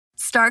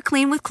Start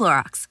clean with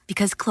Clorox,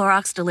 because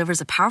Clorox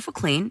delivers a powerful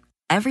clean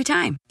every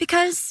time.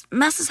 Because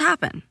messes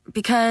happen.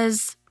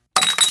 Because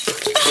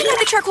I got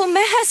the charcoal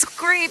mask.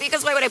 Great,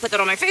 because why would I put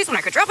that on my face when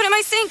I could drop it in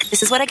my sink?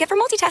 This is what I get for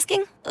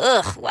multitasking.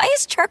 Ugh, why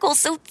is charcoal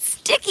so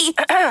sticky?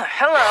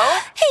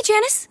 Hello? Hey,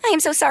 Janice. I am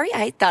so sorry.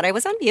 I thought I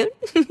was on mute.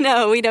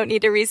 No, we don't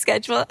need to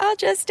reschedule. I'll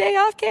just stay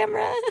off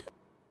camera.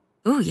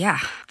 Ooh, yeah,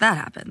 that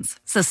happens.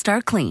 So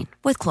start clean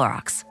with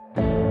Clorox.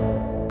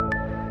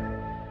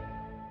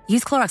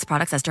 Use Clorox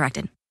products as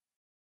directed.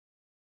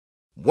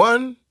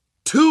 1,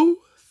 2,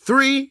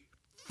 3,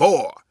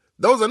 4.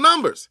 Those are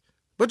numbers.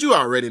 But you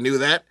already knew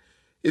that.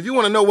 If you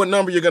want to know what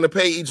number you're going to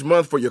pay each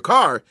month for your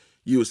car,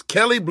 use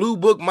Kelley Blue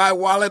Book My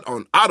Wallet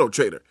on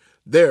AutoTrader.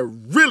 They're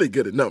really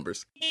good at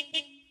numbers.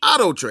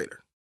 AutoTrader.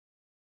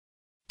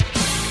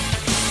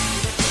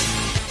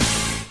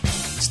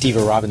 Steve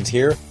Robbins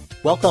here.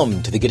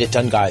 Welcome to the Get It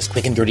Done Guys,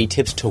 quick and dirty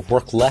tips to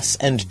work less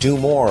and do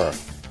more.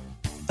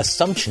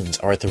 Assumptions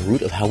are at the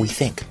root of how we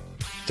think.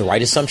 The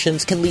right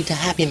assumptions can lead to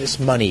happiness,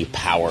 money,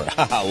 power,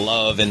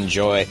 love, and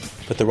joy.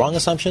 But the wrong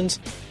assumptions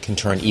can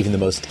turn even the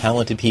most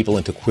talented people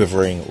into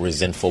quivering,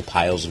 resentful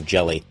piles of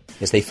jelly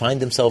as they find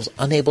themselves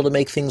unable to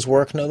make things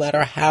work no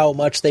matter how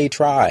much they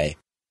try.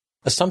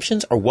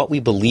 Assumptions are what we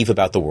believe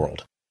about the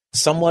world.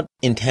 Somewhat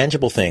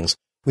intangible things,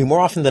 we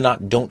more often than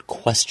not don't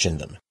question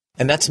them.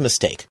 And that's a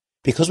mistake.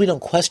 Because we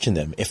don't question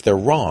them, if they're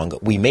wrong,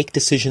 we make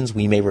decisions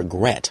we may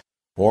regret.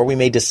 Or we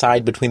may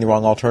decide between the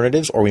wrong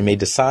alternatives, or we may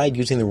decide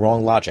using the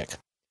wrong logic.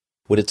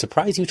 Would it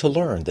surprise you to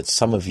learn that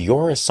some of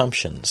your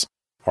assumptions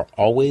are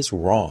always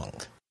wrong?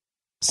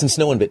 Since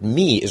no one but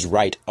me is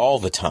right all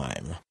the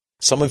time,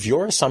 some of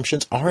your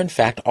assumptions are in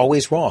fact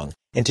always wrong.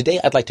 And today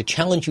I'd like to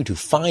challenge you to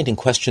find and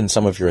question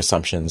some of your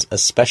assumptions,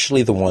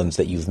 especially the ones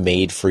that you've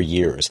made for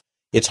years.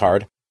 It's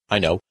hard, I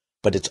know,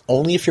 but it's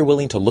only if you're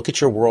willing to look at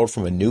your world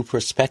from a new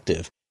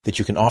perspective that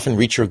you can often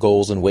reach your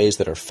goals in ways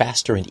that are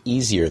faster and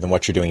easier than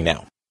what you're doing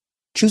now.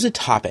 Choose a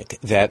topic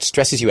that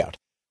stresses you out,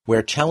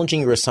 where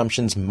challenging your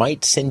assumptions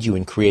might send you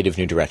in creative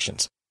new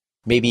directions.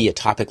 Maybe a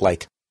topic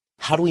like,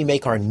 how do we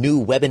make our new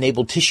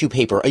web-enabled tissue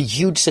paper a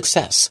huge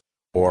success?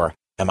 Or,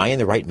 am I in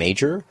the right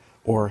major?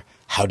 Or,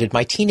 how did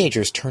my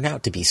teenagers turn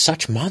out to be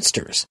such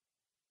monsters?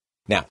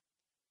 Now,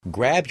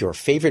 grab your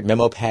favorite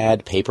memo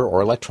pad, paper,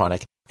 or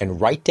electronic,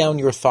 and write down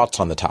your thoughts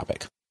on the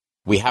topic.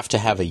 We have to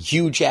have a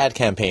huge ad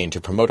campaign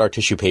to promote our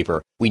tissue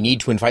paper. We need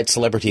to invite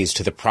celebrities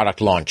to the product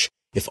launch.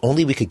 If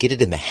only we could get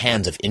it in the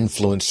hands of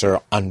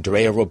influencer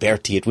Andrea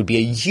Roberti, it would be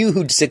a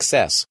huge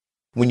success.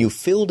 When you've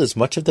filled as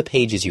much of the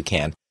page as you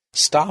can,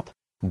 stop,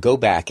 go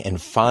back, and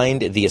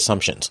find the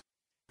assumptions.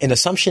 An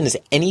assumption is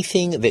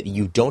anything that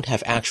you don't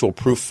have actual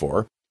proof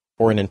for,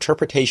 or an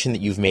interpretation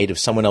that you've made of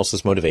someone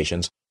else's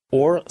motivations,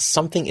 or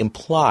something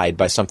implied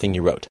by something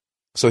you wrote.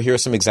 So here are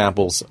some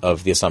examples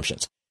of the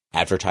assumptions.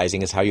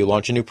 Advertising is how you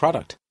launch a new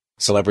product.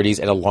 Celebrities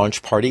at a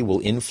launch party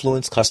will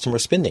influence customer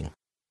spending.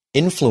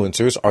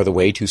 Influencers are the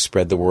way to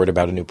spread the word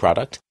about a new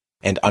product,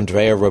 and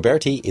Andrea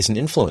Roberti is an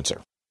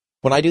influencer.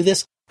 When I do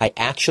this, I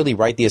actually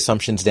write the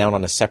assumptions down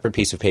on a separate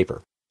piece of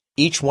paper.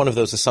 Each one of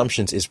those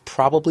assumptions is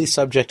probably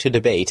subject to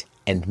debate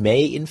and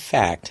may, in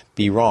fact,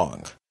 be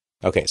wrong.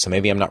 Okay, so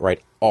maybe I'm not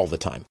right all the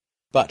time.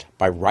 But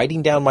by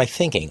writing down my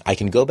thinking, I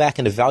can go back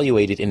and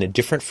evaluate it in a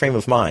different frame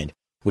of mind,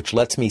 which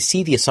lets me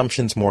see the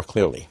assumptions more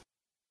clearly.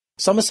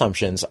 Some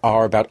assumptions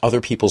are about other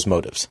people's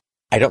motives.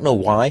 I don't know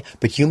why,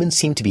 but humans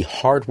seem to be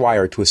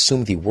hardwired to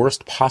assume the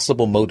worst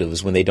possible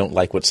motives when they don't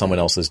like what someone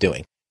else is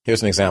doing.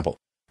 Here's an example.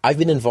 I've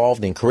been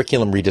involved in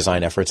curriculum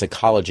redesign efforts at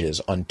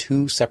colleges on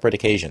 2 separate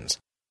occasions.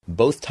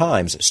 Both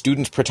times,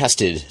 students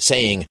protested,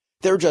 saying,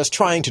 they're just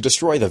trying to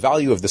destroy the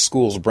value of the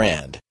school's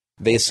brand.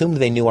 They assumed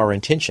they knew our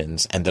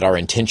intentions and that our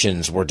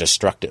intentions were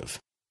destructive.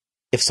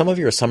 If some of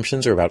your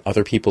assumptions are about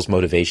other people's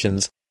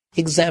motivations,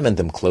 examine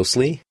them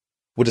closely.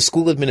 Would a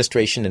school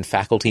administration and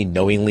faculty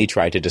knowingly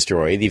try to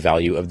destroy the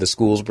value of the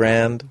school's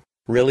brand?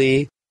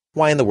 Really?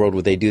 Why in the world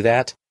would they do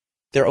that?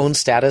 Their own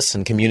status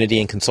and community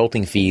and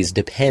consulting fees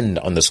depend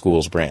on the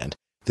school's brand.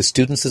 The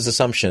students'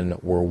 assumption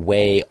were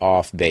way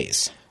off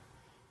base.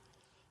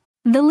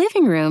 The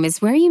living room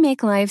is where you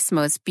make life's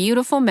most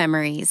beautiful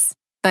memories.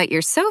 But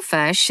your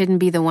sofa shouldn't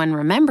be the one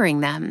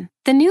remembering them.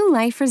 The new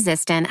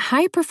life-resistant,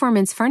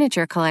 high-performance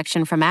furniture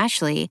collection from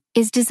Ashley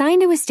is designed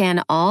to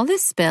withstand all the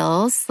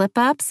spills,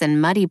 slip-ups, and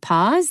muddy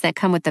paws that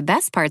come with the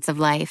best parts of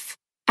life.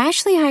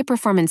 Ashley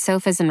high-performance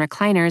sofas and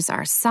recliners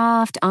are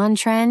soft,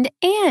 on-trend,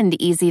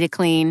 and easy to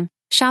clean.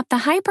 Shop the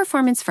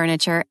high-performance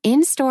furniture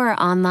in-store or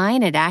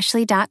online at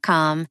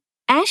ashley.com.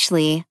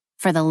 Ashley,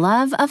 for the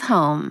love of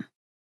home.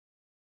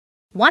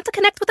 Want to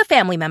connect with a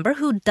family member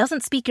who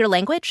doesn't speak your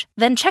language?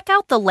 Then check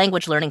out the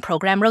language learning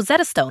program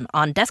Rosetta Stone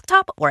on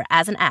desktop or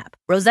as an app.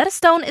 Rosetta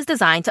Stone is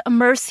designed to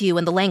immerse you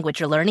in the language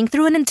you're learning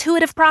through an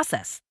intuitive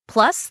process.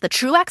 Plus, the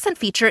True Accent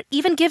feature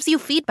even gives you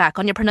feedback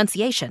on your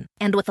pronunciation.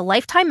 And with a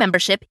lifetime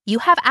membership, you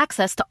have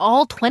access to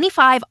all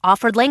 25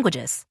 offered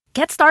languages.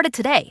 Get started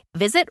today.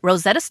 Visit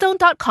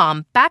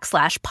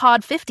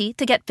rosettastone.com/pod50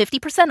 to get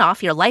 50%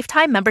 off your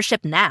lifetime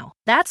membership now.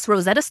 That's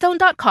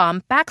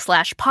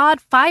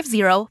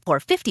rosettastone.com/pod50 for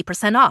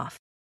 50% off.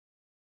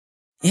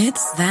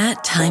 It's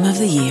that time of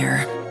the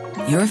year.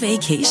 Your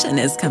vacation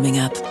is coming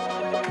up.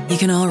 You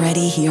can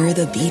already hear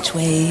the beach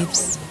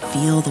waves,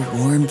 feel the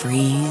warm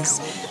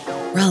breeze,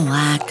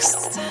 relax,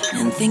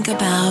 and think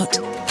about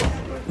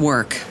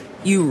work.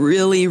 You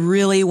really,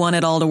 really want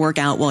it all to work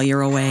out while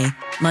you're away.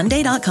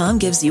 Monday.com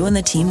gives you and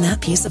the team that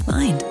peace of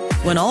mind.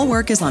 When all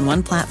work is on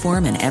one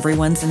platform and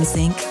everyone's in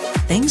sync,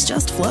 things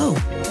just flow.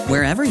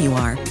 Wherever you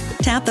are,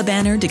 tap the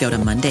banner to go to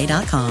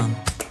Monday.com.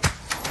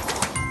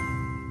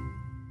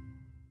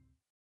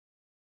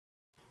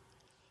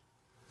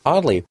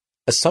 Oddly,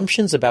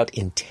 assumptions about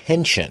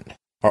intention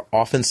are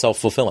often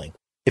self-fulfilling.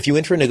 If you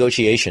enter a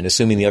negotiation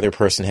assuming the other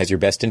person has your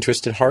best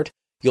interest at heart,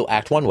 you'll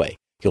act one way.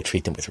 You'll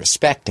treat them with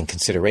respect and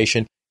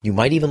consideration. You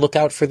might even look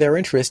out for their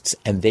interests,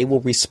 and they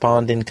will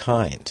respond in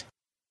kind.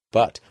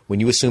 But when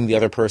you assume the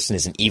other person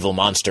is an evil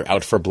monster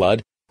out for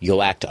blood,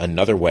 you'll act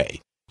another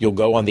way. You'll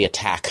go on the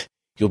attack.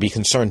 You'll be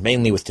concerned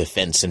mainly with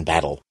defense and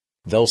battle.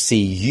 They'll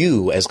see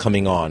you as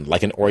coming on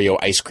like an Oreo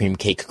ice cream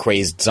cake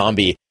crazed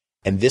zombie,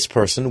 and this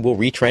person will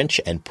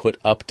retrench and put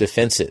up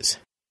defenses.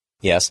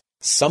 Yes,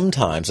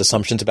 sometimes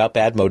assumptions about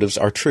bad motives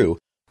are true,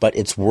 but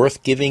it's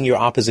worth giving your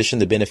opposition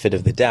the benefit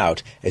of the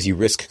doubt as you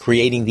risk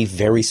creating the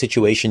very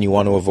situation you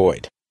want to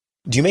avoid.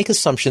 Do you make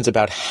assumptions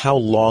about how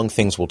long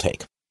things will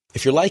take?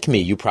 If you're like me,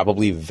 you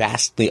probably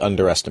vastly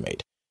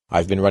underestimate.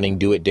 I've been running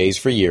Do It Days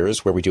for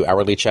years, where we do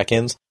hourly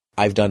check-ins.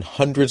 I've done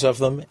hundreds of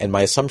them, and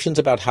my assumptions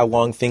about how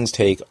long things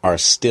take are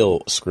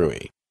still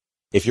screwy.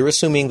 If you're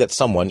assuming that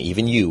someone,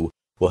 even you,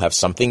 will have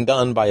something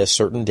done by a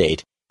certain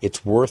date,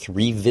 it's worth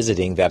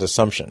revisiting that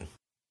assumption.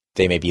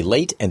 They may be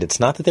late, and it's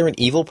not that they're an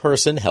evil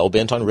person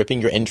hell-bent on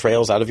ripping your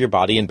entrails out of your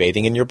body and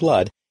bathing in your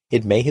blood.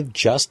 It may have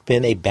just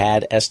been a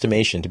bad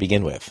estimation to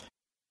begin with.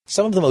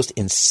 Some of the most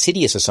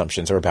insidious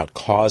assumptions are about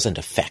cause and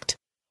effect.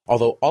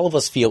 Although all of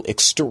us feel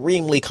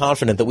extremely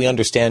confident that we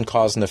understand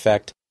cause and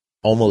effect,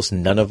 almost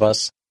none of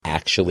us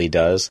actually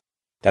does.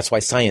 That's why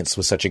science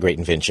was such a great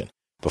invention.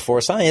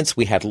 Before science,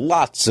 we had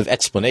lots of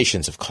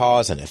explanations of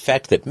cause and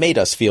effect that made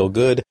us feel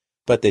good,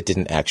 but that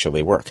didn't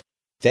actually work.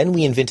 Then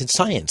we invented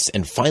science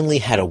and finally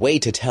had a way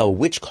to tell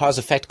which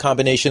cause-effect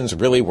combinations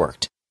really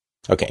worked.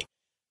 Okay,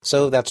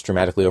 so that's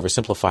dramatically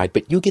oversimplified,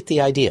 but you get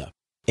the idea.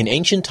 In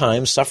ancient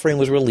times, suffering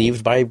was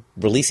relieved by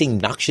releasing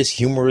noxious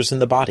humors in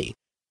the body.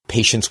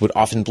 Patients would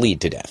often bleed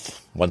to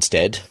death. Once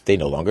dead, they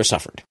no longer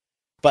suffered.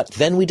 But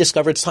then we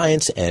discovered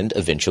science and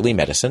eventually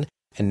medicine,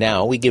 and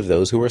now we give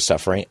those who are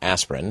suffering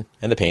aspirin,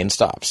 and the pain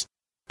stops.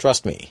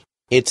 Trust me,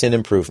 it's an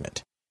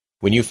improvement.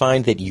 When you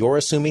find that you're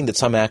assuming that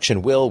some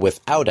action will,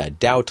 without a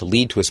doubt,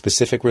 lead to a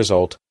specific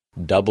result,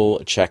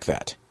 double-check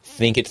that.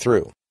 Think it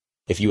through.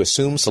 If you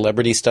assume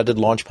celebrity-studded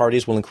launch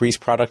parties will increase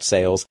product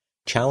sales,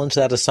 challenge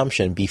that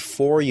assumption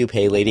before you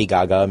pay Lady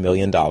Gaga $1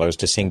 million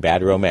to sing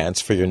Bad Romance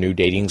for your new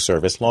dating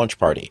service launch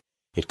party.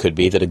 It could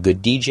be that a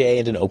good DJ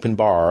and an open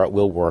bar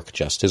will work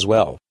just as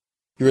well.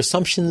 Your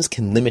assumptions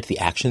can limit the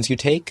actions you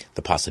take,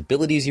 the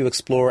possibilities you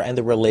explore, and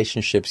the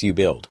relationships you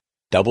build.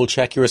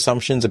 Double-check your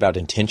assumptions about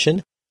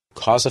intention,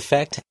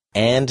 cause-effect,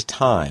 and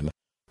time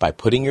by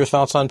putting your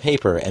thoughts on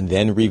paper and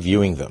then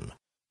reviewing them.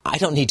 I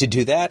don't need to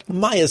do that.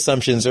 My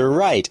assumptions are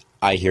right,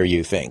 I hear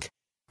you think.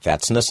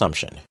 That's an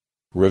assumption.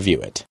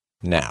 Review it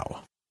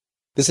now.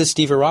 This is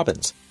Steve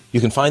Robbins. You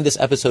can find this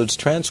episode's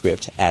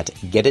transcript at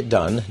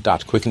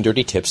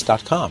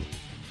getitdone.quickanddirtytips.com.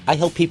 I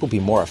help people be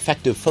more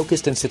effective,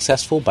 focused, and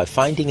successful by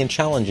finding and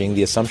challenging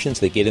the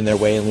assumptions that get in their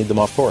way and lead them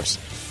off course.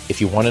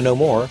 If you want to know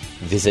more,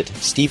 visit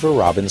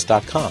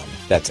steverobbins.com.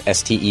 That's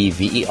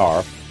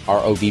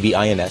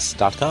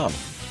STEVEROBBINS.com.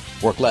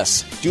 Work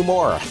less, do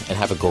more, and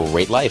have a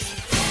great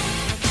life.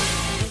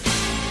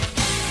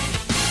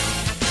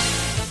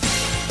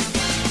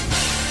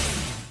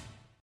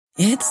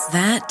 It's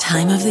that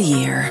time of the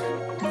year.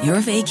 Your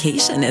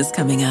vacation is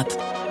coming up.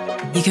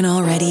 You can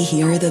already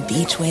hear the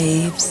beach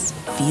waves,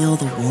 feel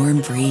the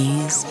warm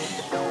breeze,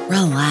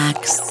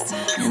 relax,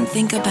 and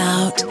think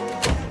about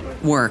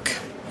work.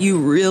 You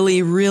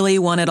really, really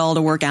want it all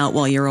to work out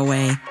while you're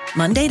away.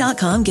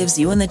 Monday.com gives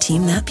you and the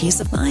team that peace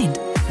of mind.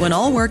 When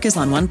all work is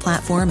on one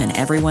platform and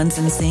everyone's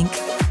in sync,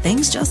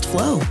 things just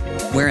flow.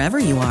 Wherever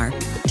you are,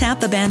 tap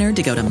the banner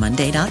to go to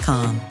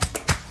Monday.com.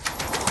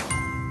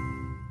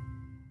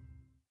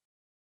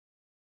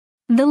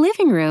 The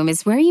living room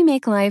is where you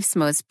make life's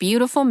most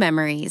beautiful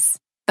memories.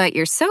 But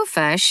your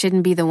sofa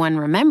shouldn't be the one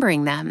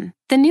remembering them.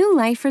 The new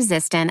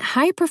life-resistant,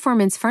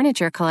 high-performance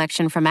furniture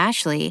collection from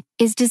Ashley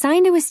is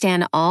designed to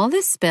withstand all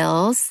the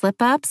spills,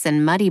 slip-ups,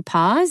 and muddy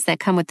paws that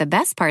come with the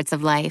best parts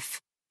of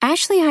life.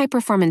 Ashley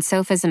high-performance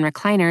sofas and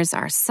recliners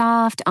are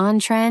soft,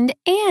 on-trend,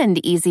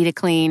 and easy to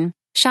clean.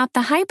 Shop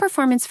the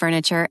high-performance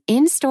furniture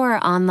in-store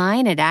or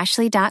online at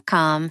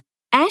ashley.com.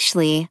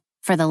 Ashley,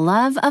 for the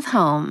love of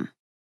home.